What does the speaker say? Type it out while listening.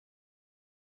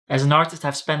As an artist,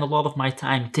 I've spent a lot of my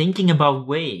time thinking about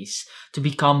ways to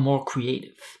become more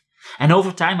creative. And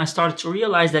over time, I started to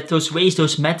realize that those ways,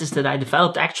 those methods that I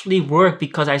developed actually work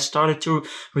because I started to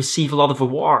receive a lot of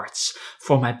awards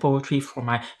for my poetry, for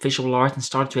my visual art, and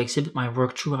started to exhibit my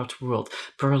work throughout the world.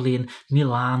 Berlin,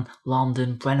 Milan,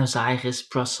 London, Buenos Aires,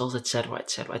 Brussels, etc.,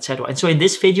 etc., etc. And so in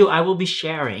this video, I will be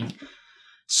sharing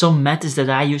some methods that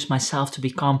I use myself to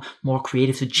become more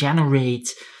creative, to generate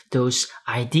those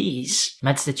ideas,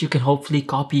 methods that you can hopefully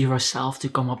copy yourself to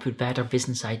come up with better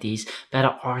business ideas,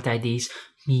 better art ideas,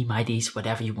 meme ideas,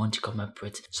 whatever you want to come up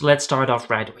with. So let's start off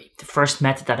right away. The first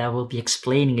method that I will be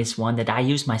explaining is one that I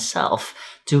use myself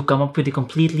to come up with a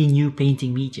completely new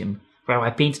painting medium, where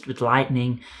I painted with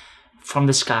lightning from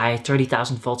the sky,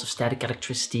 30,000 volts of static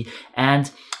electricity. And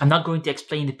I'm not going to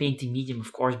explain the painting medium,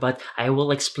 of course, but I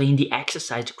will explain the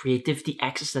exercise, the creativity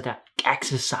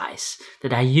exercise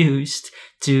that I used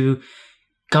to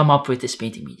come up with this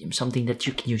painting medium, something that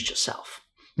you can use yourself.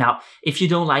 Now, if you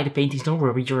don't like the paintings, don't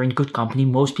worry, you're in good company.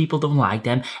 Most people don't like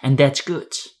them, and that's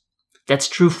good. That's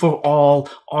true for all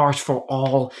art, for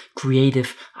all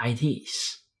creative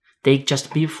ideas. Take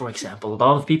Justin Bieber, for example. A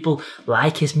lot of people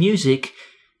like his music,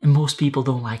 and most people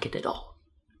don't like it at all.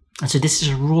 And so this is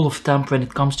a rule of thumb when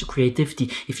it comes to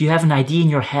creativity. If you have an idea in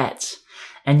your head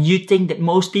and you think that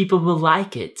most people will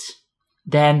like it,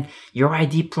 then your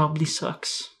idea probably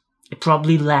sucks. It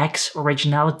probably lacks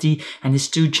originality and is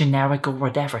too generic or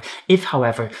whatever. If,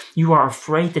 however, you are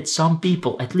afraid that some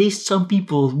people, at least some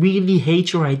people, really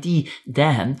hate your idea,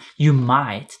 then you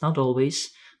might, not always,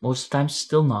 most of the time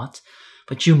still not,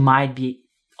 but you might be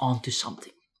onto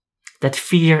something. That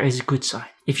fear is a good sign.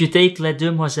 If you take Les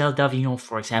Demoiselles d'Avignon,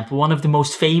 for example, one of the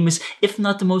most famous, if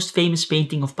not the most famous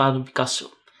painting of Pablo Picasso,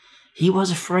 he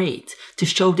was afraid to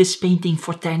show this painting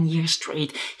for 10 years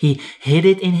straight. He hid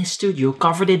it in his studio,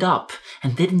 covered it up,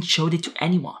 and didn't show it to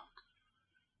anyone.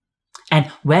 And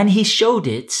when he showed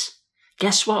it,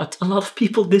 guess what? A lot of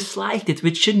people disliked it,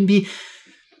 which shouldn't be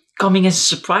coming as a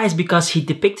surprise because he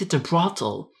depicted a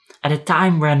brothel at a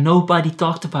time where nobody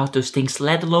talked about those things,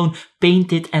 let alone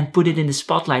paint it and put it in the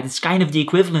spotlight. It's kind of the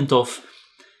equivalent of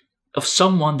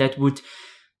someone that would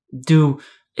do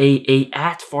a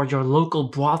ad for your local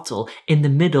brothel in the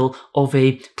middle of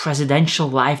a presidential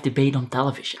live debate on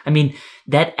television. I mean,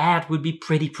 that ad would be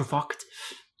pretty provocative.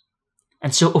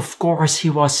 And so, of course, he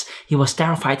was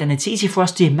terrified. And it's easy for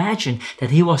us to imagine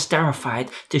that he was terrified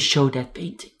to show that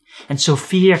painting. And so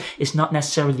fear is not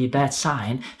necessarily a bad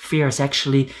sign. Fear is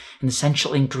actually an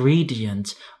essential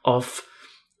ingredient of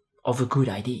a good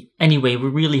idea. Anyway, we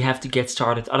really have to get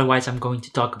started. Otherwise, I'm going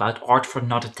to talk about art for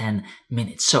another 10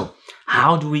 minutes. So,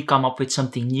 how do we come up with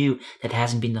something new that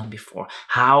hasn't been done before?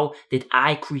 How did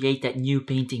I create that new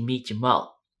painting medium?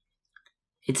 Well,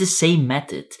 it's the same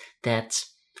method that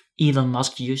Elon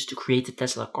Musk used to create the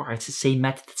Tesla car. It's the same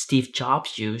method that Steve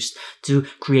Jobs used to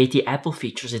create the Apple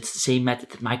features. It's the same method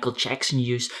that Michael Jackson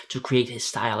used to create his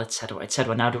style, etc.,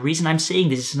 etc. Now, the reason I'm saying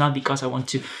this is not because I want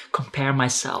to compare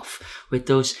myself with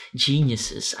those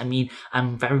geniuses. I mean,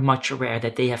 I'm very much aware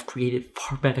that they have created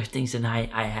far better things than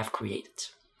I have created.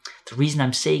 The reason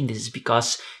I'm saying this is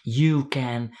because you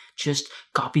can just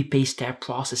copy-paste their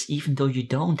process even though you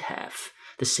don't have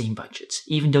the same budgets,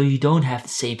 even though you don't have the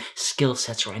same skill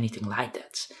sets or anything like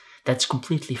that. That's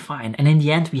completely fine. And in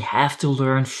the end, we have to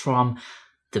learn from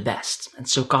the best. And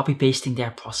so copy-pasting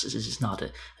their processes is not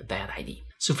a bad idea.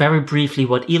 So very briefly,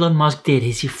 what Elon Musk did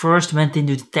is he first went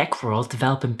into the tech world,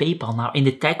 developing PayPal. Now, in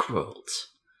the tech world,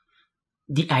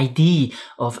 the idea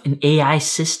of an AI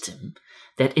system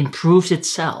that improves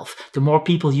itself, the more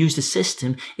people use the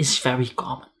system, is very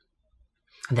common.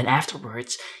 And then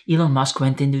afterwards, Elon Musk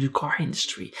went into the car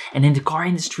industry. And in the car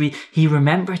industry, he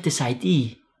remembered this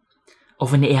idea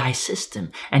of an AI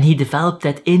system. And he developed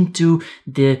that into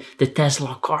the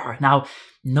Tesla car. Now,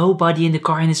 nobody in the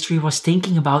car industry was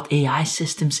thinking about AI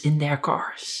systems in their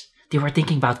cars. They were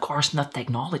thinking about cars, not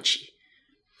technology.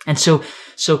 And so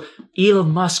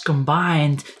Elon Musk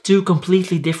combined two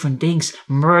completely different things,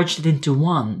 merged it into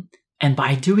one. And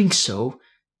by doing so,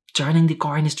 turning the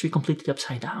car industry completely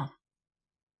upside down.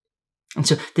 And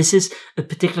so this is a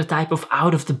particular type of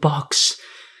out-of-the-box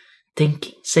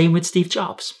thinking. Same with Steve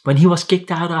Jobs. When he was kicked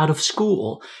out of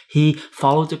school, he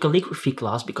followed a calligraphy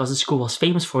class because the school was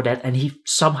famous for that, and he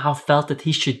somehow felt that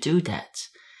he should do that.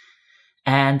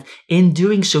 And in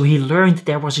doing so, he learned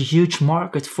there was a huge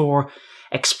market for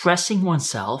expressing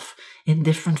oneself in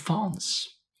different fonts.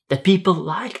 That people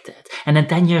liked it. And then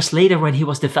 10 years later, when he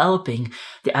was developing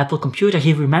the Apple computer,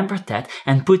 he remembered that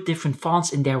and put different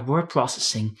fonts in their word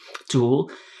processing tool.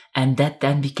 And that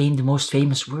then became the most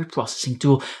famous word processing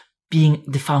tool being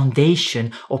the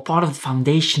foundation or part of the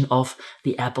foundation of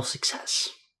the Apple success.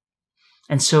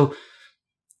 And so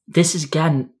this is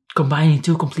again combining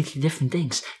two completely different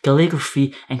things,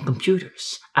 calligraphy and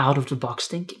computers, out of the box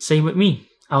thinking. Same with me.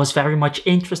 I was very much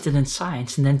interested in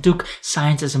science and then took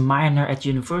science as a minor at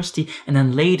university and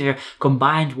then later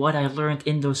combined what I learned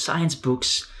in those science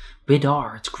books with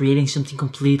art, creating something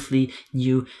completely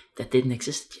new that didn't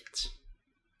exist yet.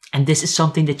 And this is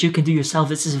something that you can do yourself.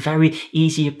 This is a very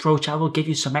easy approach. I will give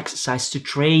you some exercise to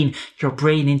train your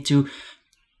brain into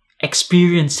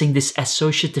experiencing this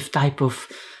associative type of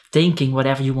thinking,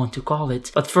 whatever you want to call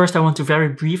it. But first I want to very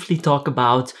briefly talk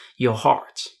about your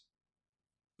heart.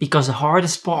 Because the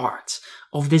hardest part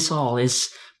of this all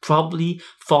is probably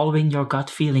following your gut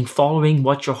feeling, following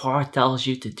what your heart tells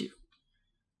you to do.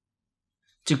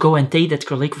 To go and take that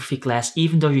calligraphy class,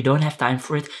 even though you don't have time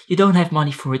for it, you don't have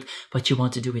money for it, but you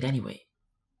want to do it anyway.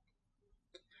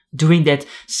 Doing that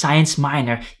science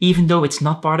minor, even though it's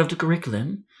not part of the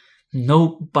curriculum,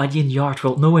 nobody in the art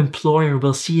world, no employer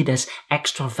will see it as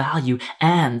extra value,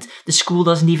 and the school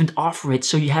doesn't even offer it,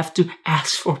 so you have to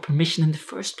ask for permission in the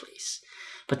first place.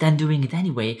 But then doing it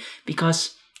anyway,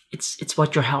 because it's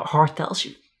what your heart tells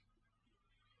you.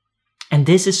 And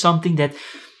this is something that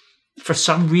for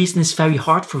some reason is very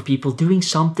hard for people, doing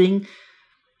something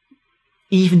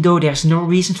even though there's no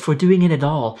reason for doing it at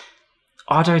all,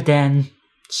 other than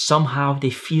somehow they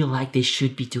feel like they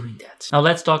should be doing that. Now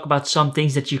let's talk about some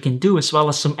things that you can do, as well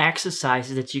as some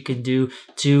exercises that you can do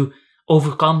to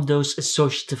overcome those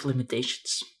associative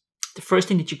limitations. The first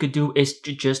thing that you could do is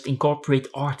to just incorporate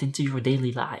art into your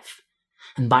daily life.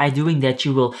 And by doing that,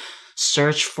 you will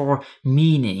search for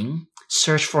meaning,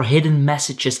 search for hidden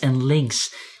messages and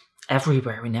links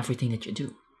everywhere in everything that you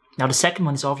do. Now, the second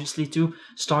one is obviously to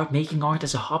start making art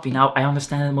as a hobby. Now, I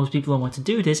understand that most people don't want to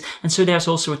do this, and so there's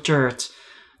also a third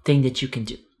thing that you can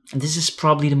do. And this is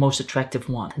probably the most attractive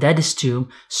one. That is to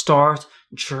start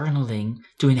journaling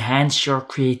to enhance your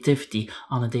creativity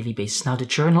on a daily basis. Now, the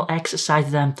journal exercise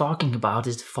that I'm talking about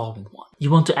is the following one. You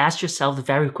want to ask yourself the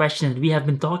very question that we have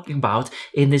been talking about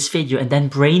in this video and then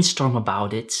brainstorm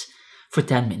about it for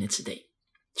 10 minutes a day.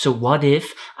 So what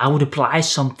if I would apply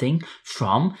something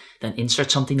from, then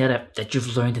insert something that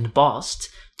you've learned in the past,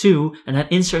 to, and then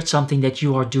insert something that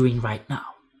you are doing right now.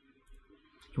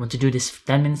 You want to do this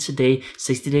 10 minutes a day,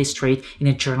 60 days straight, in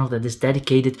a journal that is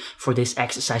dedicated for this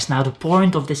exercise. Now, the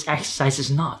point of this exercise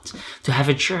is not to have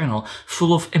a journal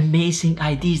full of amazing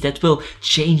ideas that will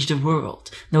change the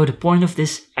world. No, the point of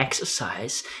this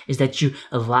exercise is that you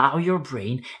allow your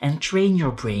brain and train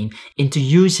your brain into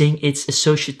using its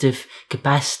associative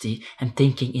capacity and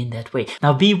thinking in that way.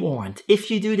 Now, be warned,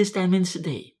 if you do this 10 minutes a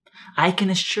day, I can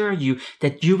assure you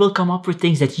that you will come up with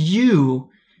things that you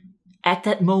at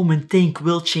that moment think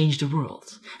will change the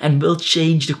world and will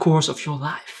change the course of your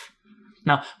life.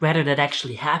 Now, whether that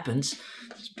actually happens,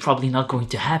 it's probably not going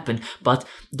to happen, but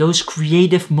those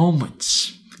creative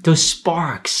moments, those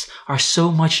sparks are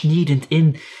so much needed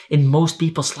in most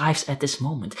people's lives at this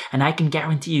moment. And I can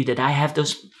guarantee you that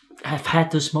I've had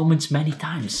those moments many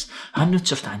times,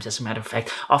 hundreds of times as a matter of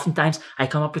fact. Oftentimes I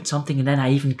come up with something and then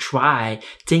I even try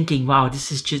thinking, wow,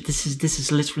 this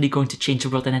is literally going to change the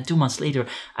world. And then 2 months later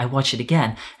I watch it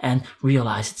again and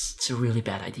realize it's a really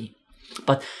bad idea.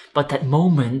 But that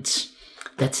moment,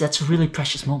 that's a really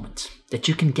precious moment that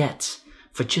you can get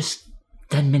for just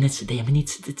 10 minutes a day. I mean,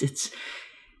 it's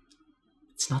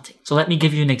nothing. So let me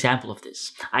give you an example of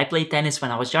this. I played tennis when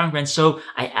I was younger, and so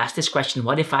I asked this question: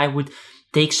 what if I would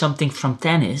take something from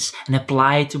tennis and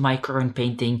apply it to my current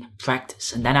painting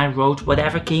practice? And then I wrote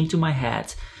whatever came to my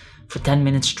head for 10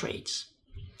 minutes straight.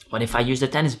 What if I use the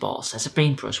tennis balls as a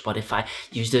paintbrush? What if I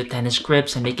use the tennis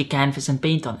grips and make a canvas and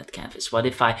paint on that canvas? What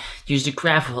if I use the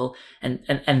gravel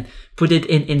and put it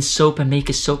in soap and make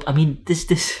a soap? I mean,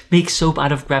 this makes soap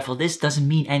out of gravel. This doesn't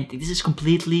mean anything. This is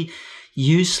completely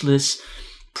useless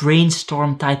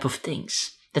brainstorm type of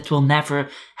things that will never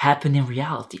happen in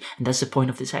reality. And that's the point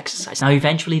of this exercise. Now,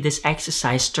 eventually this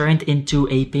exercise turned into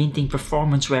a painting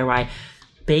performance where I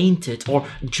painted or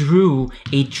drew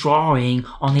a drawing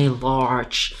on a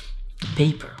large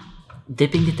paper,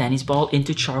 dipping the tennis ball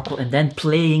into charcoal and then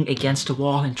playing against the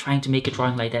wall and trying to make a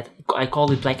drawing like that. I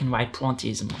call it black and white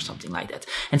pointillism or something like that.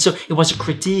 And so it was a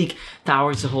critique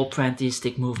towards the whole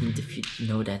pointillistic movement, if you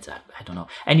know that. I don't know.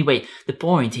 Anyway, the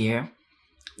point here,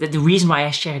 the reason why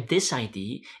I shared this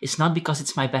idea is not because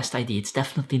it's my best idea. It's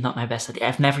definitely not my best idea.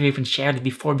 I've never even shared it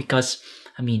before because,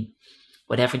 I mean,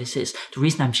 whatever this is. The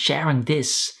reason I'm sharing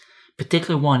this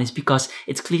particular one is because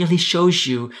it clearly shows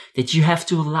you that you have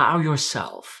to allow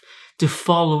yourself to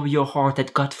follow your heart,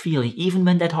 that gut feeling, even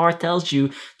when that heart tells you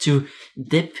to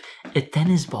dip a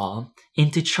tennis ball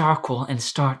into charcoal and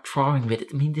start drawing with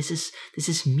it. I mean, this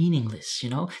is meaningless, you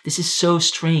know? This is so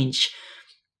strange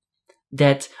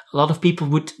that a lot of people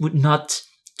would not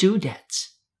do that,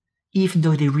 even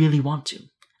though they really want to.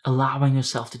 Allowing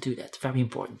yourself to do that, very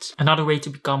important. Another way to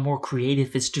become more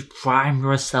creative is to prime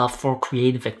yourself for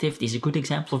creative activities. A good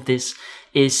example of this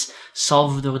is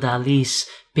Salvador Dali's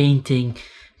painting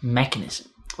mechanism.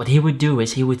 What he would do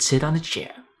is he would sit on a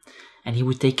chair and he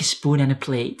would take a spoon and a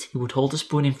plate. He would hold the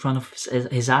spoon in front of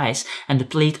his eyes and the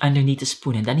plate underneath the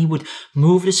spoon. And then he would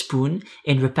move the spoon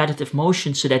in repetitive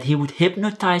motion so that he would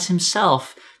hypnotize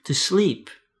himself to sleep.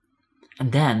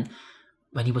 And then,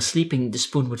 when he was sleeping, the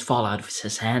spoon would fall out of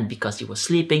his hand because he was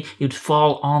sleeping. It would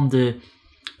fall on the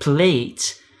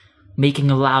plate, making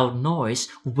a loud noise,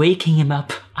 waking him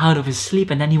up out of his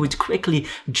sleep. And then he would quickly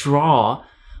draw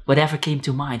whatever came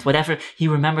to mind, whatever he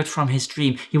remembered from his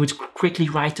dream. He would quickly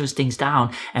write those things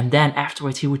down. And then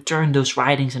afterwards, he would turn those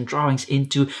writings and drawings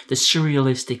into the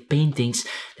surrealistic paintings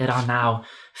that are now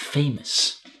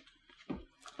famous.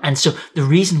 And so the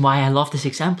reason why I love this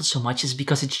example so much is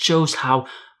because it shows how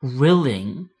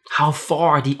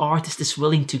far the artist is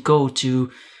willing to go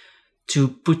to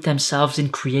put themselves in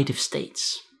creative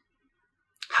states.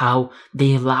 How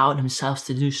they allow themselves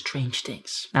to do strange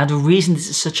things. Now, the reason this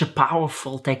is such a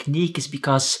powerful technique is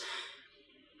because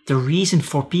the reason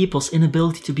for people's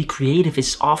inability to be creative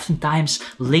is oftentimes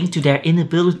linked to their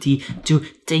inability to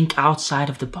think outside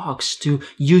of the box, to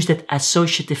use that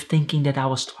associative thinking that I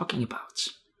was talking about.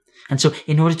 And so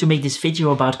in order to make this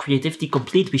video about creativity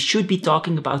complete, we should be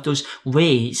talking about those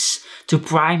ways to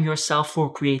prime yourself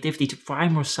for creativity, to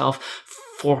prime yourself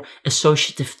for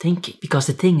associative thinking. Because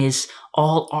the thing is,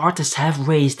 all artists have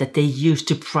ways that they use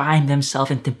to prime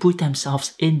themselves and to put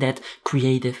themselves in that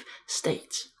creative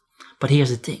state. But here's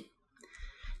the thing.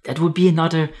 That would be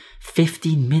another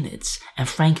 15 minutes and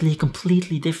frankly a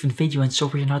completely different video, and so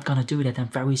we're not gonna do that. I'm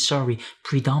very sorry,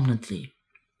 predominantly.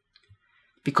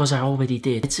 Because I already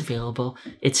did. It's available,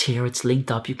 it's here, it's linked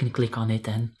up, you can click on it,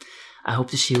 and I hope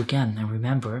to see you again. And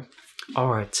remember,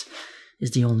 art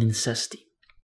is the only necessity.